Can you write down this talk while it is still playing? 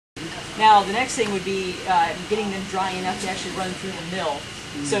Now the next thing would be getting them dry enough to actually run through the mill.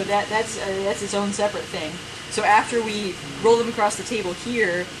 So that's its own separate thing. So after we roll them across the table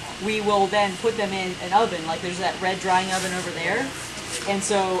here, we will then put them in an oven, like there's that red drying oven over there. And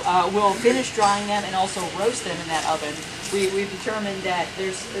so we'll finish drying them and also roast them in that oven. We've determined that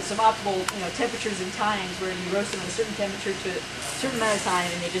there's some optimal temperatures and times where you roast them at a certain temperature to a certain amount of time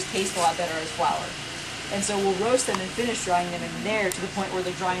and they just taste a lot better as flour. And so we'll roast them and finish drying them in there to the point where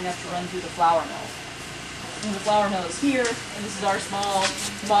they're dry enough to run through the flour mill. And the flour mill is here, and this is our small,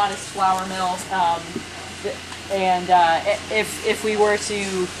 modest flour mill. If we were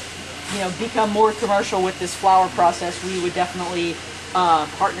to, become more commercial with this flour process, we would definitely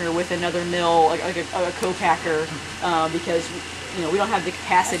partner with another mill, like a co-packer, because we don't have the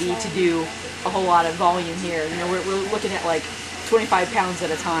capacity to do a whole lot of volume here. We're looking at like 25 pounds at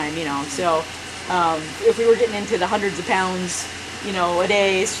a time. So if we were getting into the hundreds of pounds, a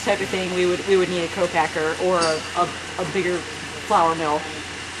day type of thing, we would need a co-packer or a bigger flour mill.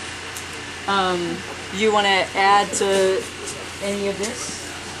 Do you want to add to any of this?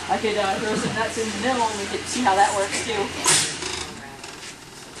 I could throw some nuts in the middle and we could see how that works too.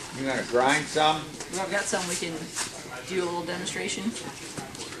 You gonna grind some? Well, I've got some. We can do a little demonstration.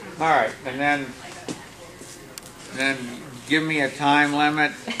 All right, and then give me a time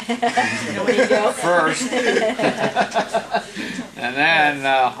limit first, and then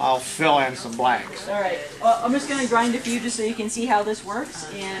I'll fill in some blanks. All right. Well, I'm just going to grind a few just so you can see how this works,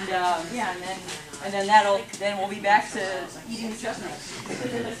 and then we'll be back to eating the chestnuts.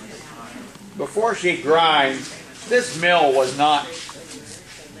 Before she grinds, this mill was not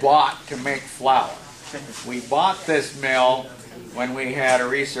bought to make flour. We bought this mill when we had a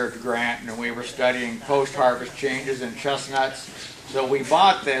research grant and we were studying post-harvest changes in chestnuts. So we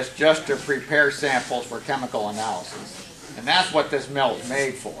bought this just to prepare samples for chemical analysis. And that's what this mill is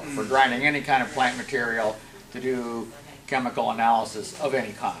made for grinding any kind of plant material to do chemical analysis of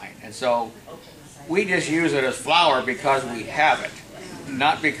any kind. And so we just use it as flour because we have it,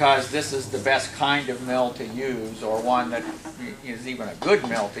 not because this is the best kind of mill to use or one that is even a good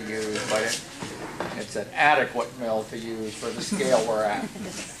mill to use, but it's an adequate mill to use for the scale we're at.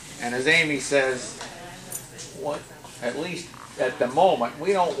 And as Amy says, at least at the moment,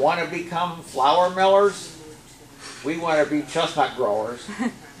 we don't want to become flour millers. We want to be chestnut growers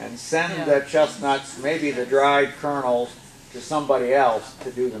and send the chestnuts, maybe the dried kernels, to somebody else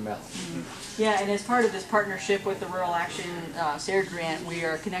to do the milling. Yeah, and as part of this partnership with the Rural Action SARE grant, we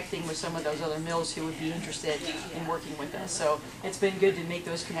are connecting with some of those other mills who would be interested in working with us. So it's been good to make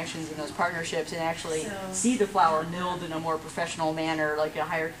those connections and those partnerships and actually see the flour milled in a more professional manner, like a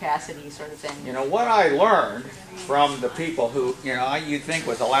higher capacity sort of thing. What I learned from the people who, you'd think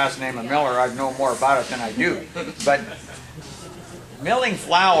with the last name of Miller, I'd know more about it than I do. But milling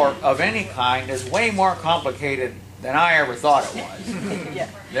flour of any kind is way more complicated than I ever thought it was. Yeah.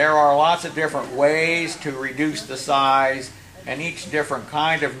 There are lots of different ways to reduce the size, and each different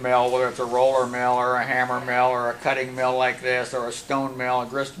kind of mill, whether it's a roller mill or a hammer mill or a cutting mill like this or a stone mill, a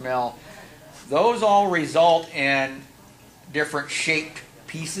grist mill, those all result in different shaped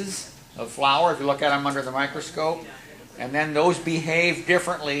pieces of flour if you look at them under the microscope, and then those behave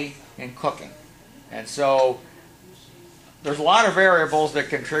differently in cooking. And so there's a lot of variables that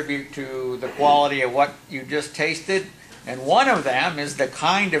contribute to the quality of what you just tasted, and one of them is the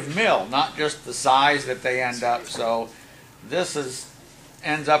kind of mill, not just the size that they end up. So this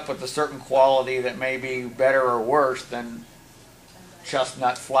ends up with a certain quality that may be better or worse than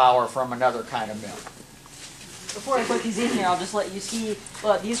chestnut flour from another kind of mill. Before I put these in here, I'll just let you see,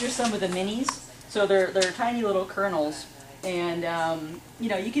 look, these are some of the minis. So they're tiny little kernels, and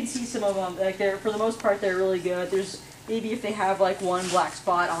you can see some of them, like for the most part they're really good. There's maybe if they have like one black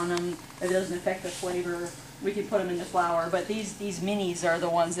spot on them, if it doesn't affect the flavor, we can put them into flour. But these minis are the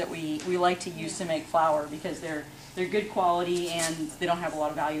ones that we like to use to make flour because they're good quality and they don't have a lot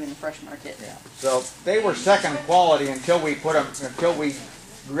of value in the fresh market. Yeah. So they were second quality until we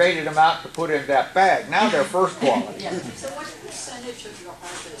graded them out to put in that bag. Now they're first quality. Yeah. So what percentage of your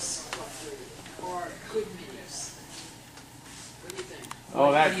harvest are good minis? What do you think?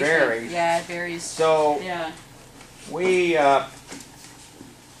 Oh, that varies. Yeah, it varies. So yeah. We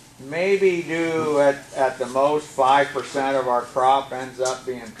maybe do at the most 5% of our crop ends up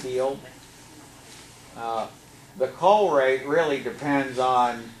being peeled. The cull rate really depends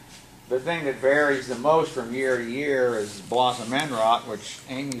on, the thing that varies the most from year to year is blossom end rot, which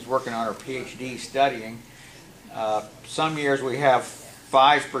Amy's working on her PhD studying. Some years we have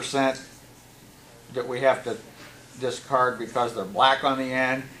 5% that we have to discard because they're black on the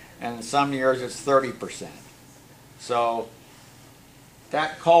end, and some years it's 30%. So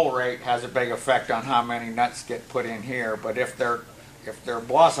that cull rate has a big effect on how many nuts get put in here. But if they're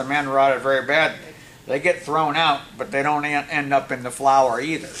blossom end rotted very bad, they get thrown out, but they don't end up in the flower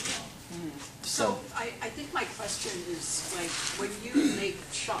either. So I think my question is, like, when you make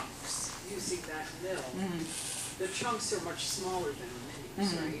chunks using that mill, the chunks are much smaller than the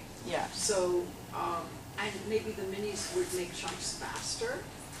minis, right? Yeah. So, and maybe the minis would make chunks faster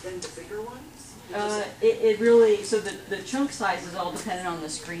than the bigger ones? It really, so the chunk size is all dependent on the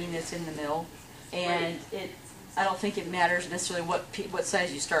screen that's in the mill, and I don't think it matters necessarily what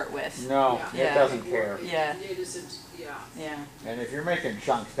size you start with. No, Yeah. it doesn't care. Yeah. It isn't, yeah. Yeah. And if you're making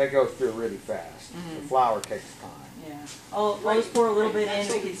chunks, they go through really fast. The flour takes time. Yeah. I'll just pour a little bit in,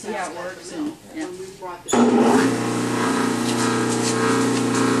 we can see how it works. And, yeah. When we brought the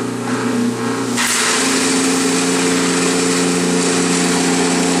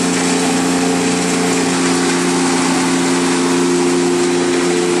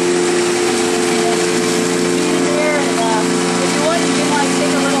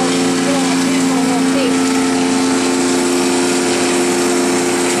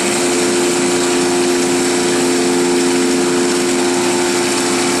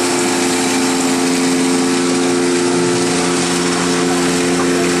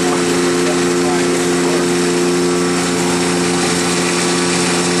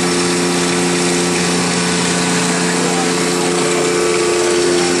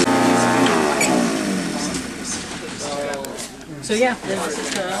So yeah, this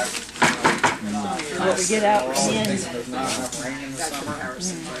is what we get out in the end.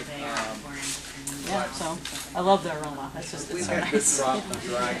 Yeah, so I love the aroma. That's just it's so nice.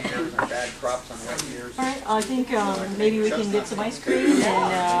 Bad crops on wet years. All right, I think maybe we can get some ice cream,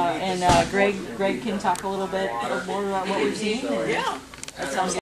 and Greg can talk a little bit more about what we've seen. And Yeah. that sounds good.